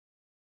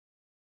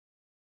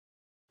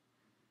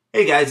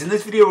Hey guys, in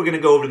this video we're going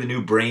to go over the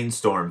new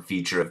Brainstorm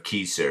feature of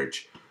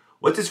Keysearch.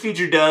 What this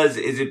feature does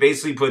is it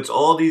basically puts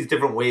all these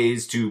different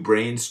ways to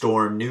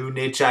brainstorm new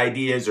niche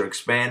ideas or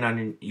expand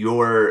on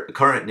your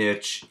current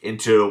niche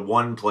into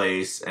one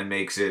place and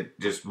makes it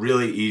just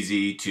really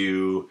easy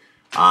to,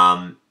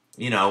 help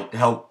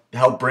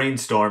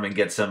brainstorm and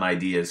get some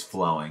ideas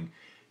flowing.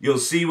 You'll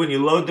see when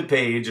you load the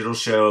page, it'll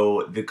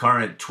show the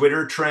current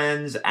Twitter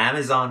trends,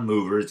 Amazon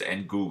movers,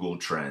 and Google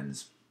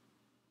trends.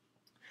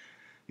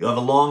 You'll have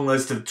a long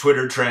list of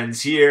Twitter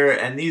trends here,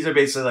 and these are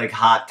basically like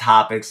hot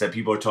topics that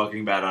people are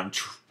talking about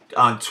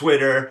on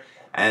Twitter.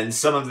 And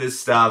some of this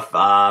stuff,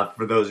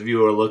 for those of you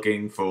who are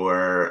looking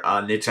for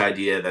a niche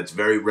idea that's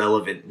very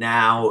relevant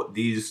now,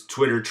 these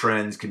Twitter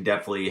trends can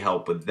definitely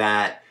help with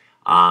that.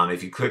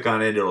 If you click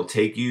on it, it'll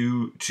take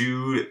you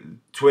to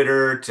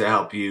Twitter to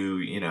help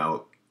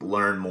you,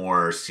 learn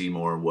more, see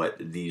more what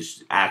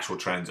these actual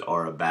trends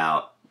are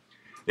about.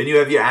 Then you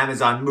have your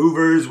Amazon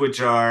movers, which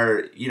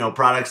are,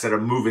 products that are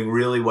moving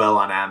really well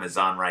on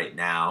Amazon right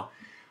now.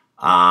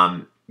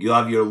 You'll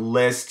have your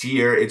list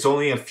here. It's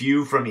only a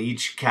few from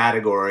each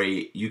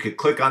category. You could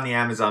click on the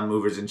Amazon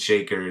movers and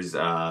shakers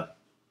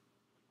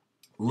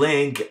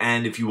link,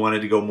 and if you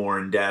wanted to go more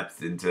in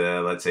depth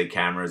into, let's say,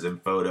 cameras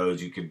and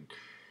photos, you could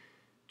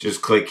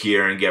just click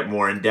here and get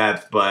more in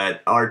depth.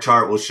 But our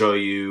chart will show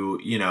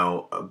you,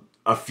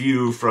 a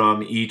few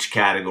from each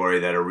category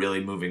that are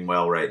really moving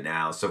well right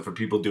now. So for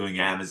people doing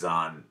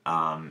Amazon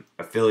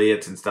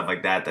affiliates and stuff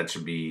like that, that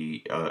should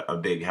be a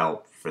big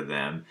help for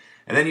them.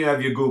 And then you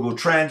have your Google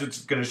Trends, which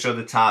is going to show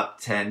the top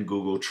 10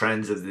 Google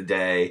Trends of the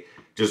day,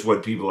 just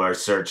what people are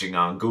searching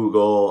on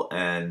Google.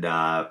 And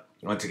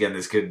once again,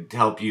 this could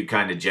help you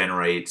kind of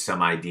generate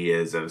some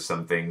ideas of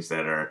some things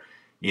that are,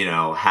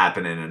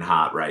 happening and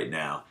hot right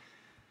now.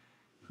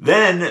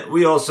 Then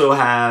we also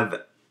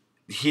have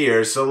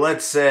here, so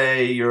let's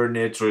say your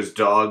niche was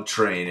dog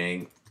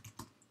training.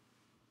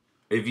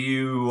 If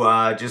you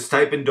just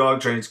type in dog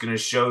training, it's going to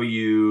show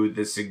you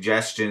the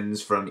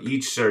suggestions from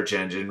each search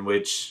engine,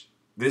 which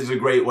this is a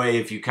great way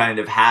if you kind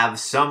of have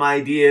some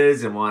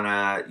ideas and want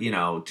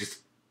to, just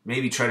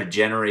maybe try to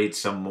generate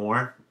some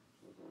more.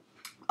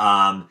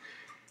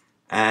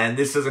 And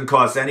this doesn't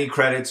cost any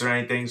credits or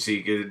anything, so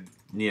you could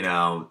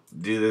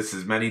do this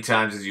as many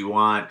times as you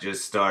want.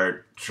 Just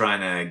start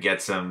trying to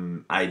get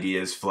some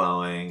ideas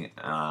flowing.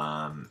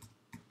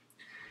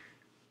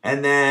 And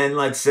then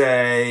let's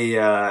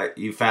say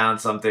you found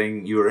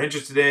something you were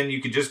interested in.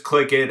 You could just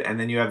click it, and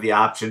then you have the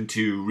option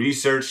to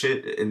research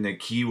it in the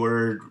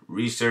keyword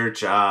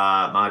research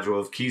module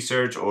of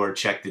Keysearch, or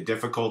check the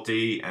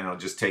difficulty, and it'll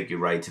just take you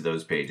right to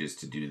those pages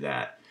to do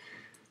that.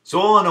 So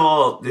all in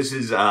all, this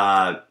is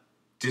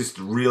just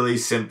really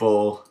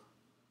simple,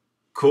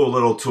 cool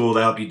little tool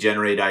to help you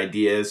generate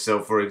ideas.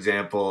 So for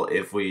example,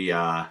 if we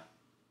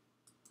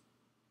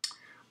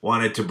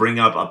wanted to bring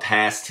up a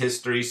past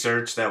history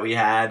search that we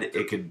had,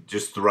 it could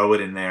just throw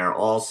it in there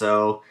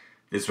also.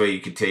 This way you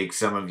could take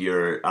some of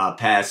your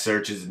past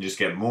searches and just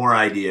get more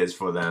ideas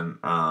for them.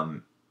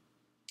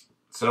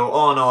 So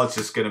all in all, it's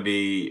just going to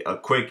be a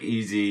quick,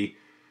 easy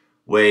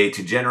way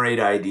to generate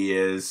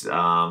ideas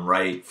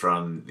right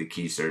from the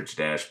Keysearch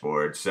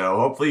dashboard. So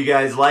hopefully you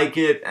guys like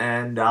it,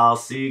 and I'll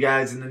see you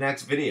guys in the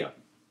next video.